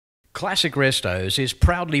Classic Restos is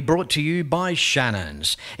proudly brought to you by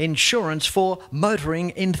Shannons, insurance for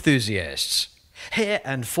motoring enthusiasts. Hare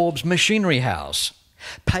and Forbes Machinery House,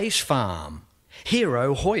 Pace Farm,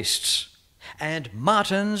 Hero Hoists, and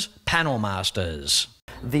Martin's Panel Masters.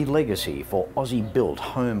 The legacy for Aussie-built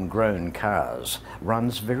homegrown cars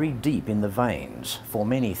runs very deep in the veins for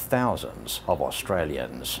many thousands of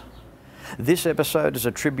Australians. This episode is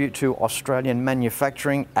a tribute to Australian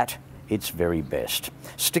manufacturing at its very best.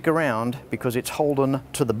 Stick around because it's Holden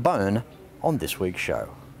to the bone on this week's show.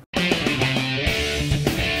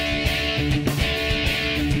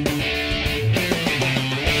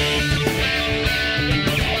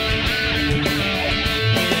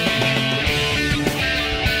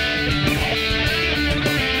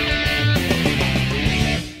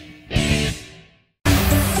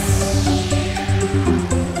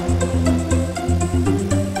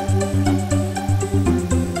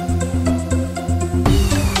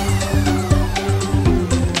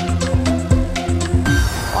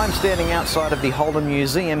 Standing outside of the Holden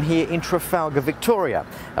Museum here in Trafalgar, Victoria,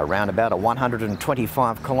 around about a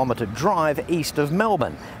 125-kilometre drive east of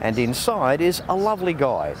Melbourne, and inside is a lovely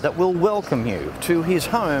guy that will welcome you to his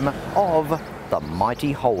home of the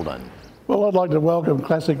mighty Holden. Well, I'd like to welcome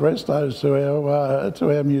Classic Restos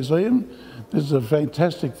to our museum. This is a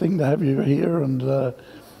fantastic thing to have you here, and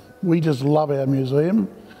we just love our museum.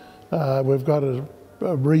 We've got a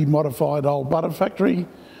remodified old butter factory,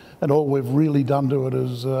 and all we've really done to it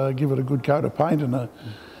is give it a good coat of paint and a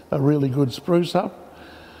really good spruce up.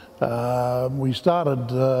 We started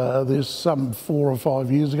this some 4 or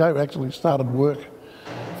 5 years ago. We actually started work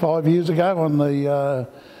 5 years ago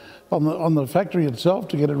on the factory itself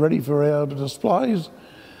to get it ready for our displays,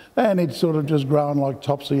 and it's sort of just grown like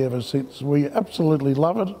Topsy ever since. We absolutely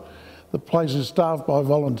love it. The place is staffed by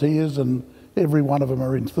volunteers, and every one of them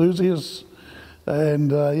are enthusiasts,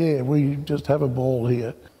 and yeah, we just have a ball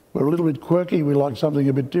here. We're a little bit quirky, we like something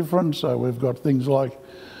a bit different, so we've got things like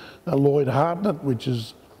a Lloyd Hartnett, which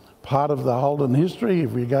is part of the Holden history.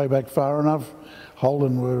 If we go back far enough,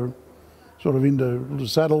 Holden were sort of into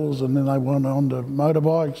saddles, and then they went on to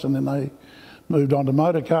motorbikes, and then they moved on to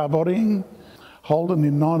motorcar bodying. Holden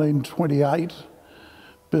in 1928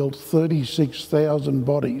 built 36,000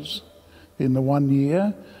 bodies in the 1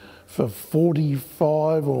 year for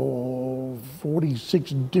 45 or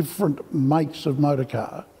 46 different makes of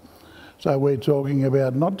motorcar. So we're talking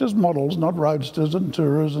about not just models, not roadsters and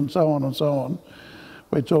tourers and so on and so on.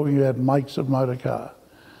 We're talking about makes of motorcar.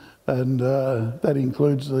 And that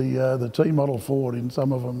includes the T-model Ford in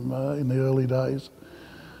some of them in the early days.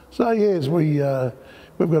 So yes, we've got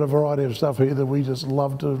a variety of stuff here that we just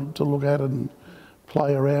love to look at and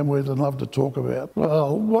play around with and love to talk about.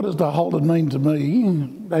 Well, what does the Holden mean to me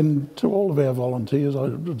and to all of our volunteers, I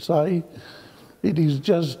would say? It is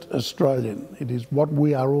just Australian. It is what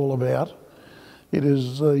we are all about. It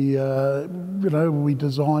is we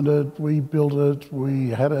designed it, we built it, we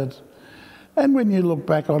had it. And when you look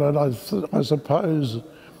back on it, I suppose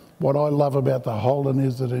what I love about the Holden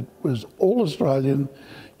is that it was all Australian.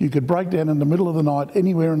 You could break down in the middle of the night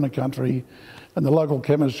anywhere in the country, and the local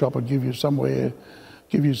chemist shop would give you something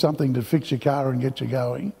to fix your car and get you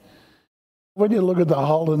going. When you look at the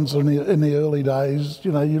Holdens in the early days,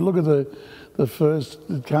 you look at the first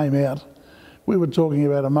that came out, we were talking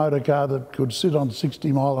about a motor car that could sit on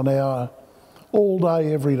 60 mile an hour all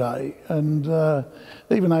day, every day. And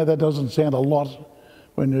even though that doesn't sound a lot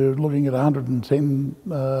when you're looking at 110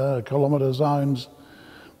 kilometre zones,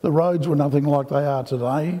 the roads were nothing like they are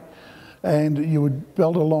today. And you would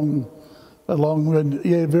belt along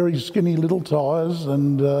with, very skinny little tyres,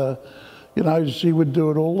 and she would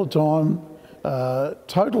do it all the time,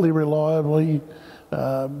 totally reliably.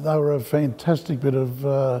 They were a fantastic bit of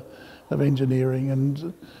engineering,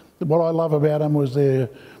 and what I love about them was their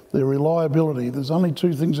reliability. There's only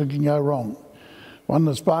two things that can go wrong. One,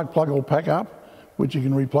 the spark plug will pack up, which you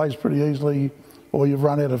can replace pretty easily, or you've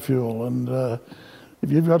run out of fuel. And if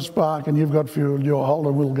you've got spark and you've got fuel, your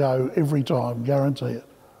Holden will go every time, guarantee it.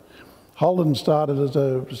 Holden started as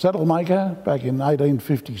a saddle maker back in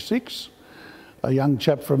 1856. A young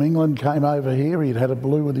chap from England came over here. He'd had a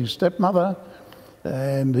blue with his stepmother,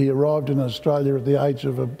 and he arrived in Australia at the age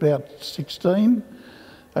of about 16.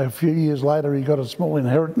 A few years later, he got a small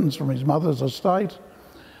inheritance from his mother's estate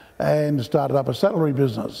and started up a saddlery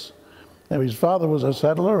business. Now, his father was a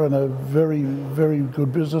saddler and a very, very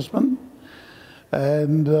good businessman,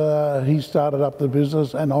 and he started up the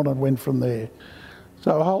business, and on it went from there.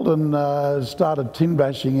 So Holden started tin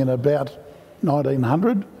bashing in about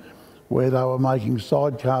 1900, where they were making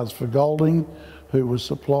sidecars for Golding, who was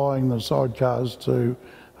supplying the sidecars to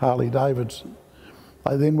Harley Davidson.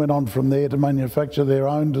 They then went on from there to manufacture their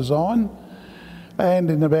own design, and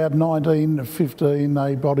in about 1915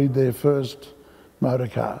 they bodied their first motor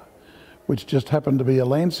car, which just happened to be a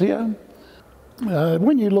Lancia.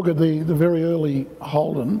 When you look at the very early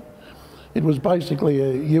Holden, it was basically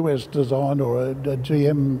a US design or a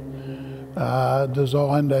GM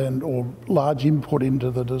designed or large input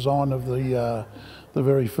into the design of the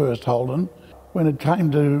very first Holden. When it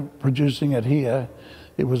came to producing it here,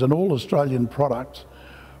 it was an all-Australian product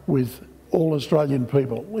with all Australian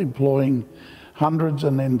people employing hundreds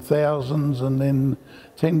and then thousands and then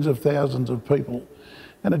tens of thousands of people.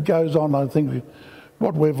 And it goes on, I think,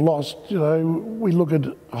 what we've lost, you know, we look at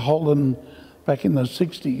Holden back in the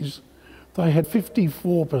 60s, they had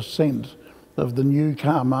 54% of the new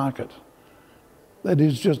car market. That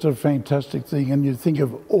is just a fantastic thing, and you think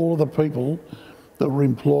of all of the people that were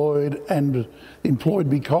employed and employed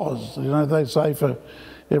because, you know, they say for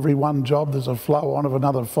every one job there's a flow on of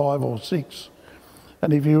another 5 or 6.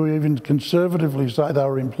 And if you even conservatively say they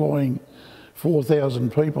were employing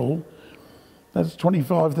 4,000 people, that's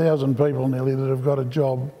 25,000 people nearly that have got a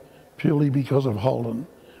job purely because of Holden.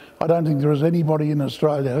 I don't think there is anybody in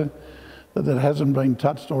Australia that hasn't been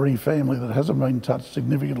touched, or any family that hasn't been touched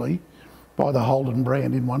significantly by the Holden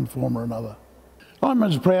brand in one form or another. I'm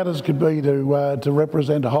as proud as could be to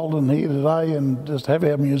represent Holden here today and just have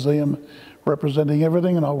our museum representing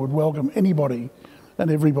everything, and I would welcome anybody and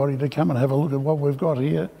everybody to come and have a look at what we've got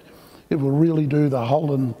here. It will really do the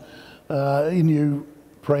Holden in you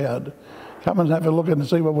proud. Come and have a look and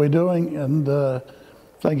see what we're doing, and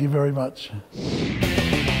thank you very much.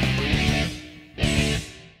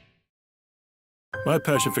 My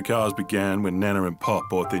passion for cars began when Nana and Pop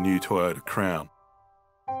bought their new Toyota Crown.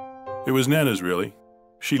 It was Nana's, really.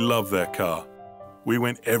 She loved that car. We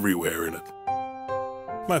went everywhere in it.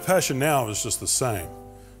 My passion now is just the same,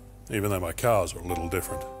 even though my cars are a little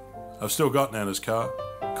different. I've still got Nana's car,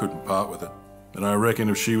 couldn't part with it. And I reckon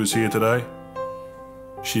if she was here today,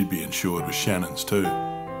 she'd be insured with Shannons too.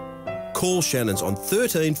 Call Shannons on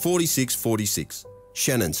 13 46 46.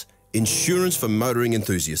 Shannons, insurance for motoring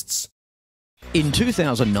enthusiasts. In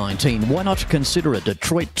 2019, why not consider a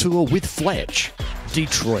Detroit tour with Fletch?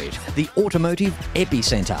 Detroit, the automotive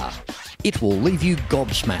epicenter. It will leave you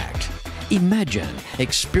gobsmacked. Imagine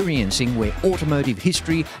experiencing where automotive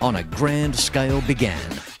history on a grand scale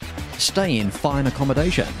began. Stay in fine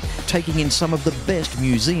accommodation, taking in some of the best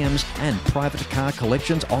museums and private car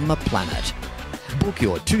collections on the planet. Book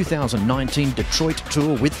your 2019 Detroit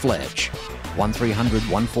tour with Fletch. 1300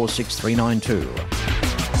 146 392.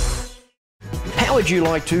 How would you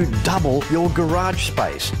like to double your garage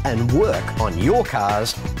space and work on your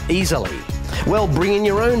cars easily? Well, bring in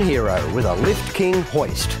your own hero with a Lift King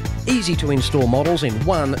hoist. Easy to install models in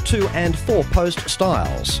 1, 2 and 4 post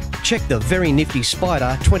styles. Check the very nifty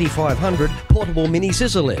Spider 2500 portable mini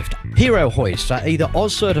scissor lift. Hero hoists are either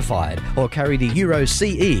Oz certified or carry the Euro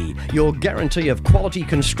CE, your guarantee of quality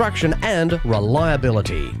construction and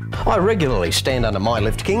reliability. I regularly stand under my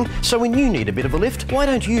Lift King, so when you need a bit of a lift, why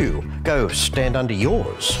don't you go stand under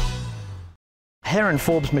yours? Hare &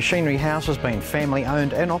 Forbes Machinery House has been family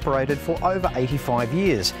owned and operated for over 85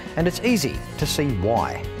 years, and it's easy to see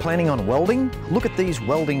why. Planning on welding? Look at these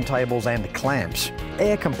welding tables and clamps,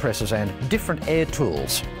 air compressors and different air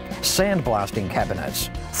tools, sandblasting cabinets,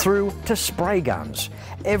 through to spray guns.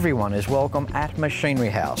 Everyone is welcome at Machinery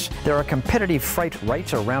House. There are competitive freight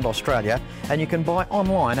rates around Australia, and you can buy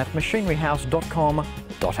online at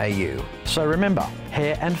machineryhouse.com.au. So remember,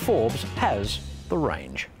 Hare & Forbes has the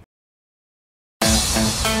range.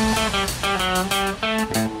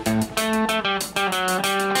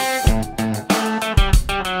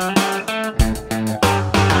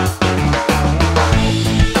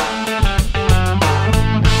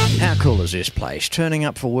 How cool is this place? Turning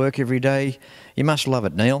up for work every day. You must love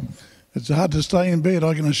it, Neil. It's hard to stay in bed,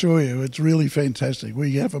 I can assure you. It's really fantastic.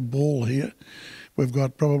 We have a ball here. We've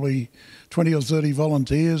got probably 20 or 30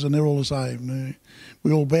 volunteers, and they're all the same.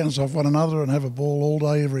 We all bounce off one another and have a ball all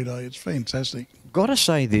day, every day. It's fantastic. Got to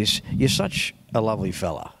say this, you're such a lovely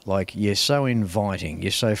fella. Like, you're so inviting,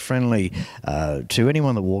 you're so friendly to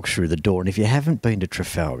anyone that walks through the door. And if you haven't been to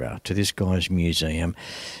Trafalgar, to this guy's museum,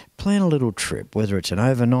 plan a little trip, whether it's an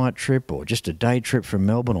overnight trip or just a day trip from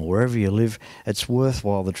Melbourne or wherever you live. It's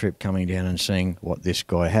worthwhile the trip coming down and seeing what this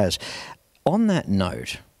guy has. On that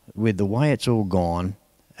note, with the way it's all gone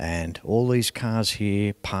and all these cars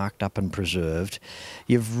here parked up and preserved,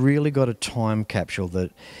 you've really got a time capsule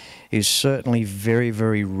that is certainly very,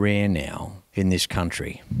 very rare now in this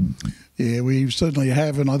country. Yeah, we certainly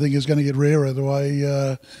have, and I think it's going to get rarer the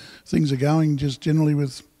way things are going, just generally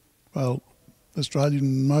with, well,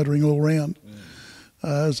 Australian motoring all round.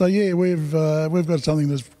 So yeah, we've got something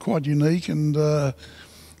that's quite unique, and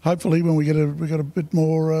hopefully when we got a bit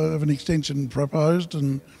more of an extension proposed,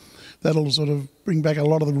 and that'll sort of bring back a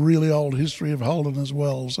lot of the really old history of Holden as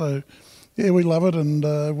well. So yeah, we love it, and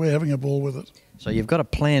we're having a ball with it. So you've got a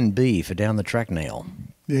plan B for down the track, Neil.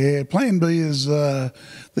 Yeah, Plan B is the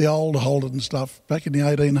old Holden stuff back in the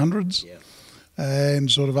 1800s, and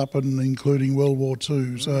sort of up and including World War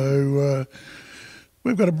II. So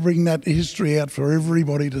we've got to bring that history out for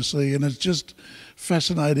everybody to see, and it's just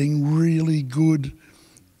fascinating, really good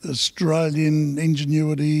Australian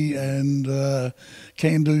ingenuity and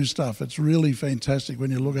can-do stuff. It's really fantastic when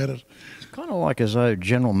you look at it. It's kind of like as though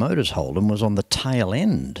General Motors Holden was on the tail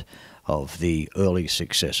end of the early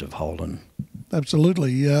success of Holden.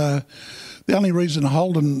 Absolutely. The only reason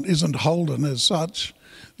Holden isn't Holden as such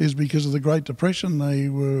is because of the Great Depression. They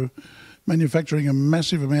were manufacturing a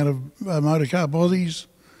massive amount of motor car bodies.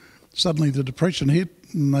 Suddenly the Depression hit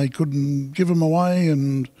and they couldn't give them away,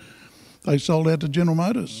 and they sold out to General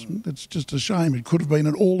Motors. It's just a shame. It could have been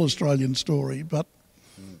an all-Australian story, but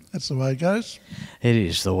that's the way it goes. It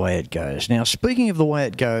is the way it goes. Now, speaking of the way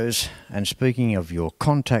it goes, and speaking of your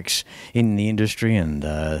contacts in the industry and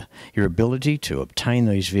your ability to obtain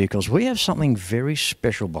these vehicles, we have something very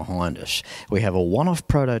special behind us. We have a one-off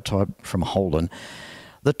prototype from Holden,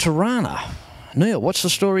 the Torana. Neil, what's the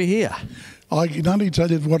story here? I can only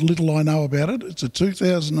tell you what little I know about it. It's a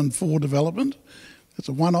 2004 development. It's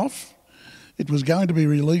a one-off. It was going to be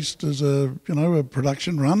released as a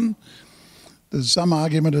production run. There's some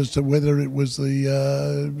argument as to whether it was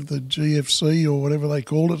the GFC or whatever they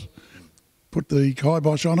called it, put the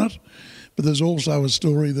kibosh on it. But there's also a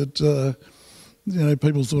story that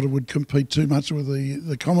people thought it would compete too much with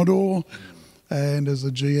the Commodore, and as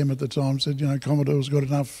the GM at the time said, Commodore's got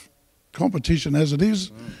enough competition as it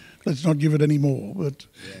is. Let's not give it any more. But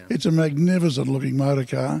it's a magnificent looking motor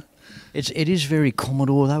car. It is very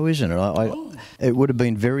Commodore though, isn't it? It would have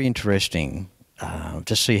been very interesting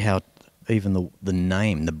to see how even the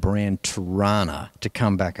name, the brand Torana, to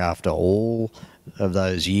come back after all of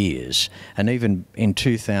those years. And even in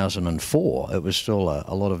 2004, it was still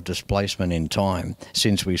a lot of displacement in time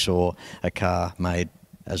since we saw a car made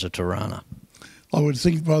as a Torana. I would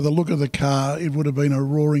think by the look of the car, it would have been a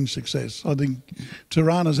roaring success. I think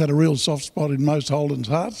Torana's had a real soft spot in most Holden's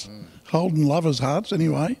hearts, Holden lovers' hearts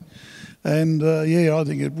anyway. And I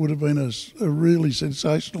think it would have been a really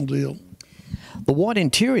sensational deal. The white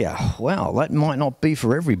interior, wow, that might not be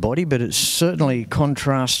for everybody, but it certainly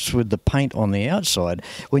contrasts with the paint on the outside.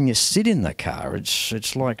 When you sit in the car,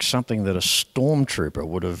 it's like something that a stormtrooper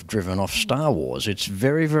would have driven off Star Wars. It's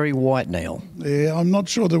very, very white, Neil. Yeah, I'm not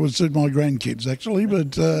sure that would suit my grandkids, actually,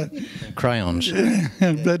 but... crayons.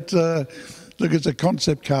 But, look, it's a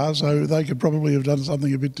concept car, so they could probably have done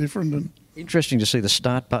something a bit different. And interesting to see the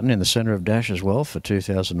start button in the centre of dash as well for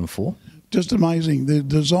 2004. Just amazing. The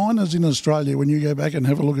designers in Australia, when you go back and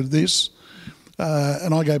have a look at this,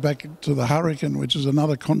 and I go back to the Hurricane, which is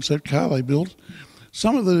another concept car they built,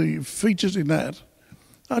 some of the features in that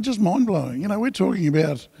are just mind-blowing. We're talking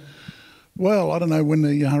about, well, I don't know when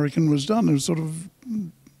the Hurricane was done. It was sort of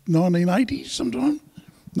 1980s sometime.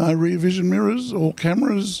 No rear vision mirrors or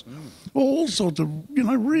cameras, all sorts of,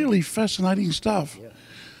 really fascinating stuff. Yeah.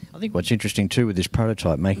 I think what's interesting too with this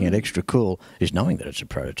prototype, making it extra cool, is knowing that it's a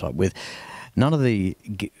prototype with none of the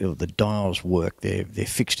dials work. They're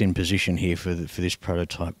fixed in position here for this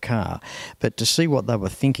prototype car. But to see what they were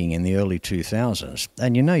thinking in the early 2000s,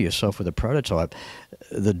 and you know yourself with a prototype,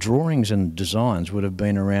 the drawings and designs would have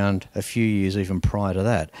been around a few years even prior to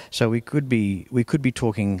that. So we could be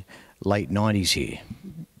talking late 90s here.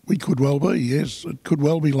 We could well be, yes. It could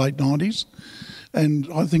well be late 90s. And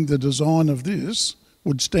I think the design of this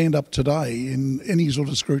would stand up today in any sort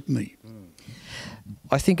of scrutiny.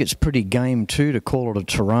 I think it's pretty game too to call it a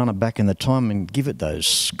Torana back in the time and give it those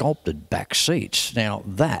sculpted back seats. Now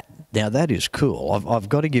that is cool. I've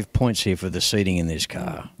got to give points here for the seating in this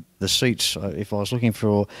car. The seats, if I was looking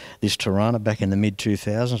for this Torana back in the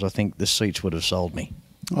mid-2000s, I think the seats would have sold me.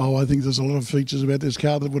 Oh, I think there's a lot of features about this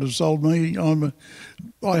car that would have sold me.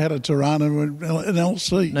 I had a Torana, an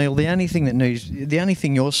LC. Neil, the only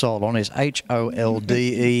thing you're sold on is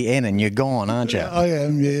HOLDEN, and you're gone, aren't you? I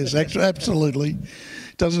am, yes, absolutely.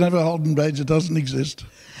 Doesn't have a Holden badge, it doesn't exist.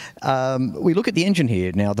 We look at the engine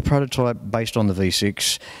here now. The prototype based on the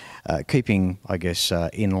V6, keeping, I guess,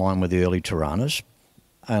 in line with the early Toranas,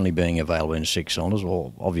 only being available in 6 cylinders.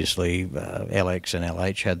 Well, obviously LX and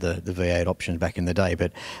LH had the V8 options back in the day,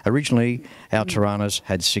 but originally our Toranas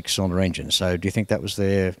had 6-cylinder engines. So do you think that was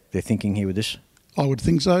their thinking here with this? I would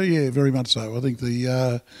think so, yeah, very much so. I think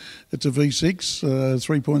it's a V6,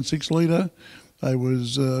 3.6 litre, They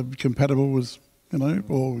was compatible with,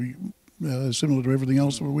 or similar to everything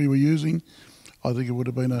else that we were using. I think it would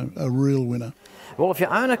have been a real winner. Well, if you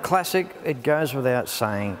own a Classic, it goes without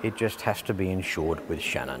saying it just has to be insured with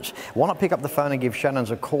Shannons. Why not pick up the phone and give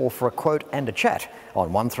Shannons a call for a quote and a chat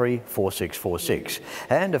on 134646.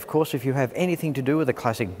 And of course, if you have anything to do with a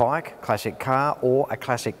Classic bike, Classic car or a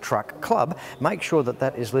Classic truck club, make sure that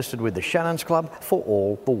that is listed with the Shannons Club for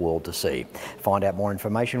all the world to see. Find out more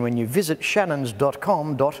information when you visit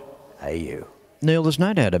shannons.com.au. Neil, there's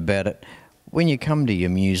no doubt about it. When you come to your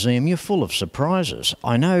museum, you're full of surprises.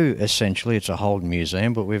 I know essentially it's a Holden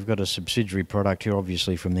Museum, but we've got a subsidiary product here,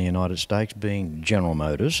 obviously from the United States, being General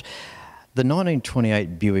Motors. The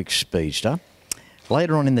 1928 Buick Speedster.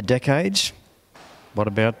 Later on in the decades, what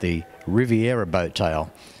about the Riviera boat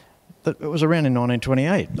tail? It was around in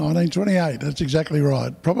 1928. 1928, that's exactly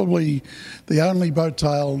right. Probably the only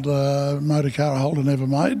boat-tailed motor car Holden ever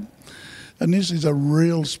made. And this is a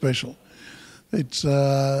real special. It's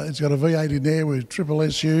got a V8 in there with triple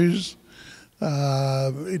SUs.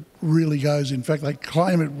 It really goes. In fact, they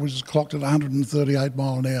claim it was clocked at 138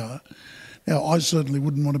 mile an hour. Now, I certainly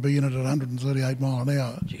wouldn't want to be in it at 138 mile an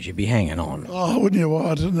hour. Geez, you'd be hanging on. Oh, wouldn't you?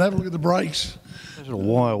 What? And have a look at the brakes. Those little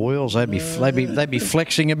wire wheels, they'd be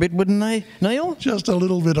flexing a bit, wouldn't they, Neil? Just a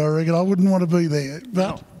little bit, I reckon. I wouldn't want to be there.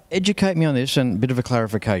 But educate me on this, and a bit of a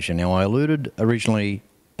clarification. Now, I alluded originally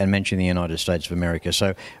and mentioned the United States of America.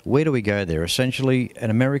 So where do we go there? Essentially an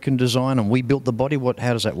American design and we built the body?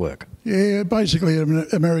 How does that work? Yeah, basically an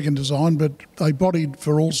American design, but they bodied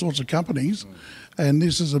for all sorts of companies. And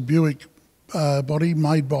this is a Buick body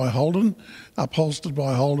made by Holden, upholstered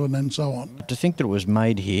by Holden and so on. To think that it was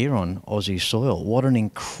made here on Aussie soil, what an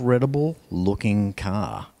incredible looking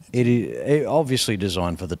car. It is obviously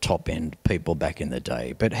designed for the top end people back in the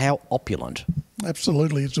day, but how opulent.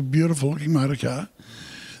 Absolutely, it's a beautiful looking motor car.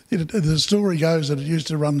 The story goes that it used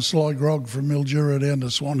to run Sly Grog from Mildura down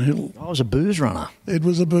to Swan Hill. Oh, it was a booze runner. It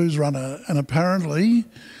was a booze runner, and apparently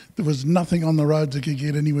there was nothing on the road that could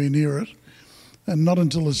get anywhere near it. And not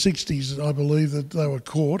until the 60s, I believe, that they were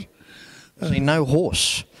caught. See, no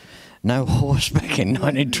horse back in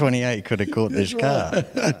 1928 could have caught this car.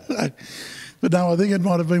 But no, I think it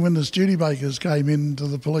might have been when the Studebakers came into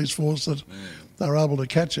the police force that they were able to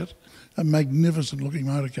catch it. A magnificent looking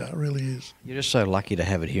motor car, it really is. You're just so lucky to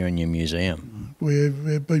have it here in your museum.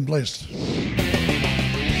 We've been blessed.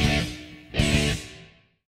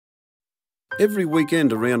 Every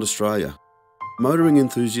weekend around Australia, motoring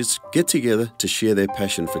enthusiasts get together to share their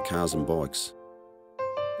passion for cars and bikes.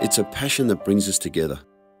 It's a passion that brings us together.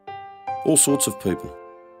 All sorts of people,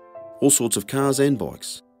 all sorts of cars and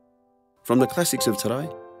bikes. From the classics of today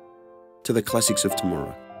to the classics of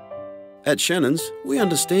tomorrow. At Shannons, we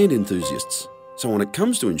understand enthusiasts. So when it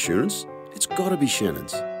comes to insurance, it's got to be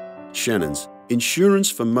Shannons. Shannons,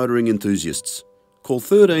 insurance for motoring enthusiasts. Call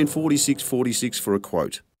 134646 for a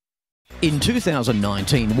quote. In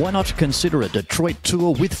 2019, why not consider a Detroit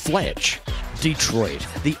tour with Fletch? Detroit,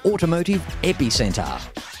 the automotive epicentre.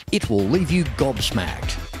 It will leave you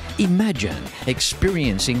gobsmacked. Imagine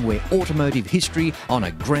experiencing where automotive history on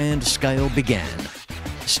a grand scale began.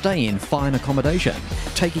 Stay in fine accommodation,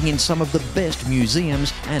 taking in some of the best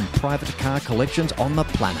museums and private car collections on the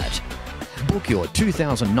planet. Book your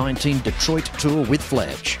 2019 Detroit tour with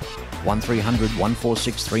Fletch. 1300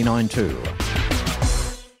 146 392.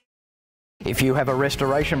 If you have a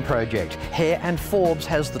restoration project, Hare and Forbes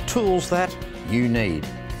has the tools that you need.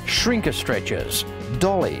 Shrinker stretchers,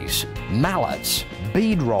 dollies, mallets,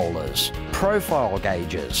 bead rollers, profile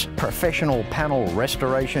gauges, professional panel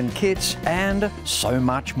restoration kits, and so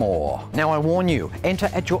much more. Now I warn you, enter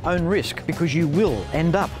at your own risk because you will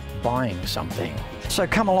end up buying something. So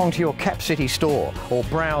come along to your Cap City store or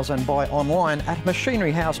browse and buy online at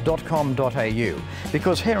machineryhouse.com.au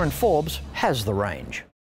because Hare and Forbes has the range.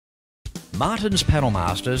 Martin's Panel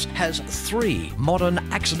Masters has 3 modern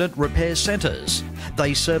accident repair centres.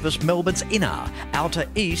 They service Melbourne's inner, outer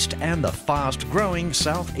east and the fast-growing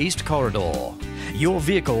southeast corridor. Your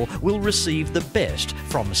vehicle will receive the best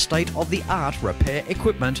from state-of-the-art repair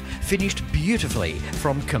equipment finished beautifully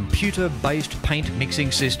from computer-based paint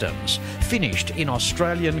mixing systems, finished in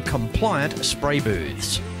Australian compliant spray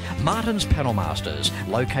booths. Martin's Panel Masters,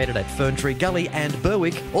 located at Ferntree Gully and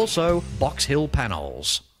Berwick, also Box Hill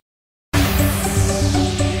Panels.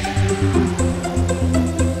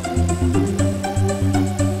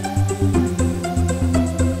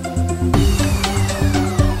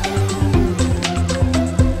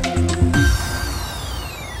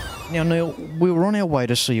 Now, Neil, we were on our way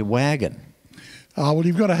to see a wagon. Oh, well,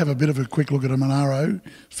 you've got to have a bit of a quick look at a Monaro.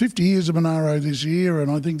 50 years of Monaro this year,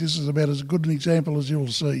 and I think this is about as good an example as you'll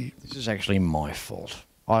see. This is actually my fault.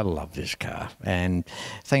 I love this car, and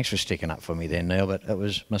thanks for sticking up for me there, Neil, but it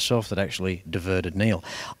was myself that actually diverted Neil.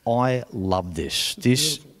 I love this.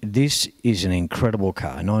 This is an incredible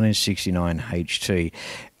car, 1969 HT.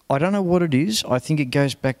 I don't know what it is. I think it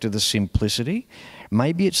goes back to the simplicity.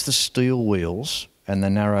 Maybe it's the steel wheels and the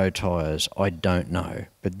narrow tyres. I don't know.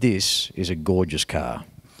 But this is a gorgeous car.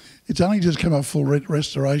 It's only just come off full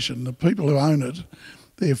restoration. The people who own it,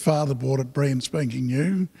 their father bought it brand spanking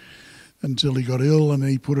new until he got ill, and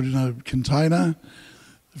he put it in a container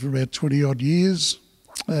for about 20 odd years,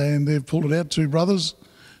 and they've pulled it out, two brothers,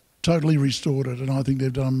 totally restored it, and I think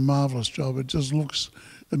they've done a marvellous job. It just looks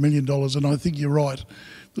 $1 million, and I think you're right.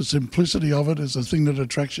 The simplicity of it is the thing that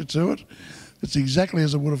attracts you to it. It's exactly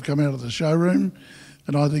as it would have come out of the showroom,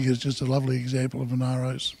 and I think it's just a lovely example of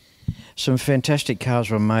Monaros. Some fantastic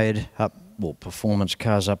cars were made up, well, performance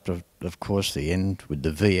cars up to, of course, the end with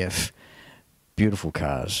the VF. Beautiful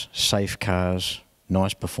cars, safe cars,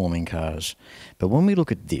 nice performing cars. But when we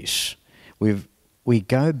look at this, we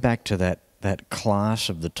go back to that class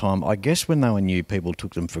of the time. I guess when they were new, people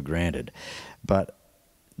took them for granted. But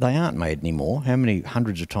they aren't made anymore. How many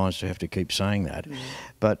hundreds of times do we have to keep saying that? Mm.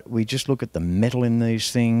 But we just look at the metal in these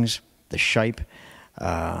things, the shape,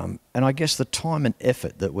 and I guess the time and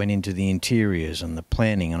effort that went into the interiors and the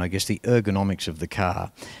planning, and I guess the ergonomics of the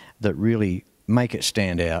car that really make it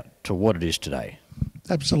stand out to what it is today.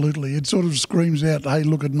 Absolutely. It sort of screams out, hey,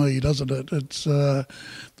 look at me, doesn't it? It's the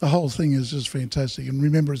whole thing is just fantastic. And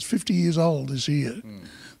remember, it's 50 years old this year. Mm.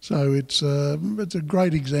 So it's a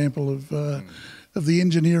great example of the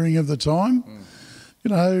engineering of the time. Mm.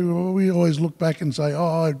 You know, we always look back and say,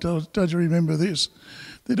 oh, don't you remember this?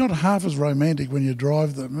 They're not half as romantic when you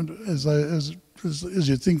drive them as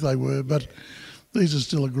you think they were, but these are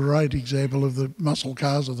still a great example of the muscle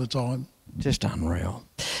cars of the time. Just unreal.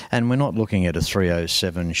 And we're not looking at a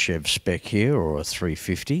 307 Chev spec here or a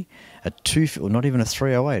 350, or not even a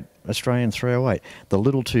 308, Australian 308, the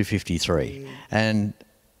little 253. And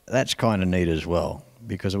that's kind of neat as well,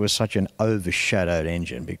 because it was such an overshadowed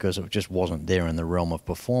engine because it just wasn't there in the realm of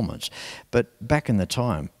performance. But back in the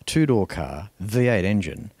time, two-door car, V8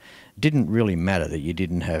 engine, didn't really matter that you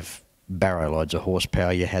didn't have barrow loads of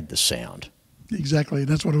horsepower, you had the sound. Exactly,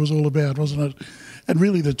 that's what it was all about, wasn't it? And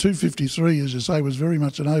really the 253, as you say, was very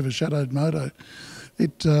much an overshadowed motor.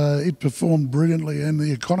 It performed brilliantly and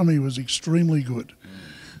the economy was extremely good.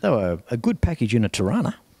 They were a good package in a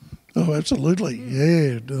Torana. Oh, absolutely,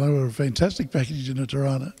 yeah. They were a fantastic package in a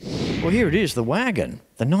Torana. Well, here it is, the wagon,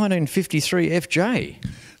 the 1953 FJ.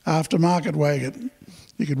 Aftermarket wagon.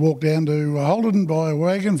 You could walk down to Holden, buy a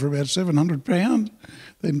wagon for about £700,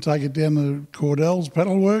 then take it down to Cordell's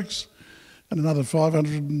Panel Works, and another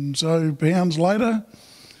 500 and so pounds later,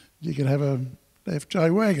 you could have a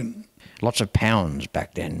FJ wagon. Lots of pounds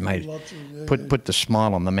back then, mate. Put the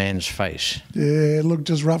smile on the man's face. Yeah, look,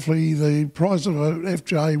 just roughly the price of a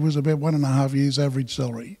FJ was about 1.5 years average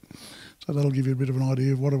salary. So that'll give you a bit of an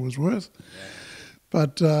idea of what it was worth. Yeah.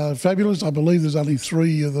 But fabulous. I believe there's only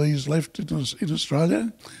 3 of these left in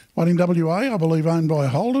Australia. One in WA, I believe, owned by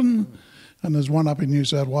Holden, and there's one up in New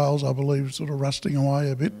South Wales, I believe, sort of rusting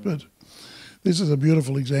away a bit. But this is a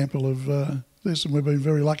beautiful example of this, and we've been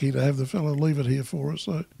very lucky to have the fellow leave it here for us.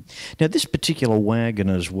 So. Now, this particular wagon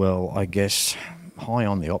as well, I guess, high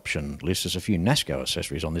on the option list. There's a few NASCO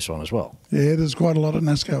accessories on this one as well. Yeah, there's quite a lot of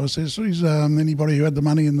NASCO accessories. Anybody who had the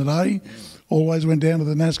money in the day always went down to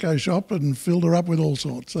the NASCO shop and filled her up with all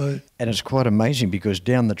sorts. So. And it's quite amazing because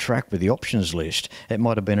down the track with the options list, it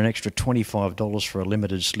might have been an extra $25 for a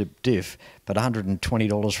limited slip diff, but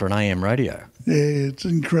 $120 for an AM radio. Yeah, it's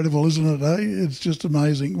incredible, isn't it, eh? It's just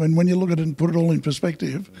amazing. When you look at it and put it all in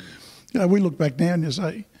perspective, you know, we look back now and you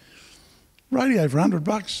say, radio for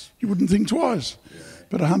 $100, you wouldn't think twice.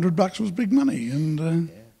 But $100 was big money.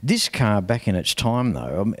 And this car back in its time,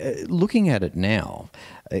 though, looking at it now,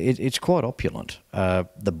 it's quite opulent.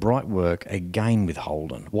 The bright work, again with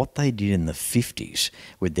Holden, what they did in the 50s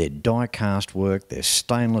with their die-cast work, their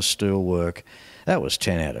stainless steel work, that was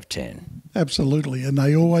 10 out of 10. Absolutely, and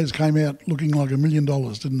they always came out looking like $1 million,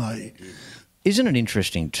 didn't they? Isn't it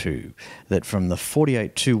interesting, too, that from the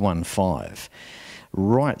 48215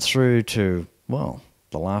 right through to, well,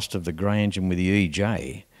 the last of the grey engine with the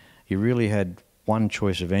EJ, you really had one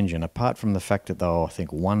choice of engine, apart from the fact that they were, I think,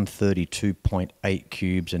 132.8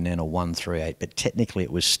 cubes and then a 138, but technically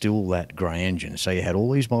it was still that grey engine. So you had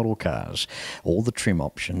all these model cars, all the trim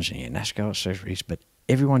options and your NASCO accessories, but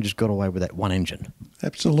everyone just got away with that one engine.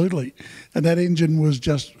 Absolutely. And that engine was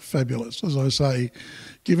just fabulous. As I say,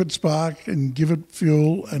 give it spark and give it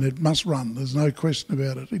fuel and it must run. There's no question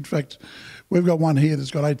about it. In fact, we've got one here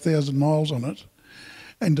that's got 8,000 miles on it,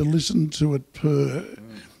 and to listen to it purr,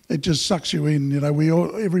 it just sucks you in. You know,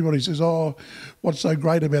 everybody says, oh, what's so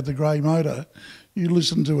great about the grey motor? You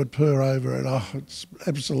listen to it purr over it. Oh, it's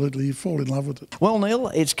absolutely, you fall in love with it. Well, Neil,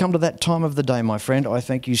 it's come to that time of the day, my friend. I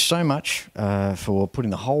thank you so much for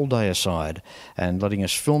putting the whole day aside and letting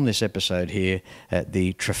us film this episode here at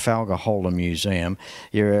the Trafalgar Holden Museum.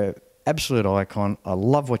 You're an absolute icon. I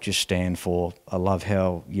love what you stand for. I love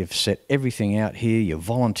how you've set everything out here, your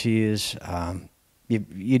volunteers.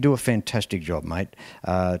 You do a fantastic job, mate,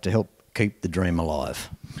 to help keep the dream alive.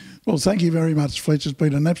 Well, thank you very much, Fletch. It's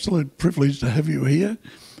been an absolute privilege to have you here.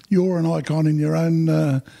 You're an icon in your own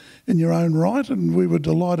right, and we were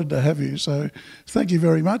delighted to have you. So thank you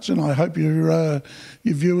very much, and I hope your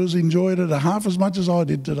viewers enjoyed it half as much as I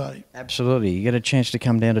did today. Absolutely. You get a chance to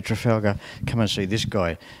come down to Trafalgar, come and see this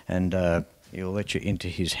guy, and he'll let you into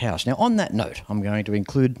his house. Now, on that note, I'm going to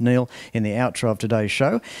include Neil in the outro of today's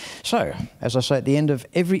show. So, as I say at the end of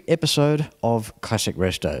every episode of Classic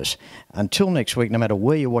Restos, until next week, no matter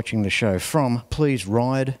where you're watching the show from, please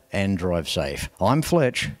ride and drive safe. I'm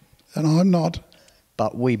Fletch. And I'm not.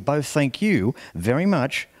 But we both thank you very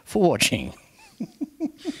much for watching.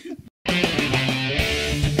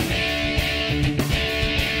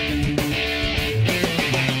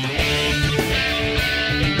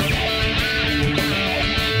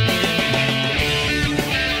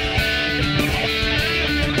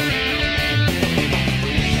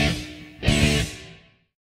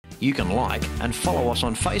 You can like and follow us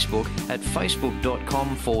on Facebook at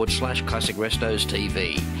facebook.com/Classic Restos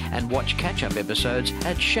TV and watch catch-up episodes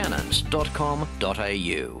at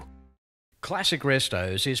shannons.com.au. Classic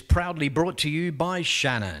Restos is proudly brought to you by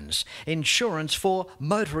Shannons, insurance for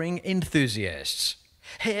motoring enthusiasts.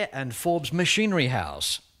 Hare and Forbes Machinery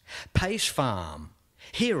House, Pace Farm,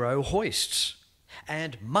 Hero Hoists,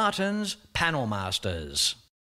 and Martin's Panel Masters.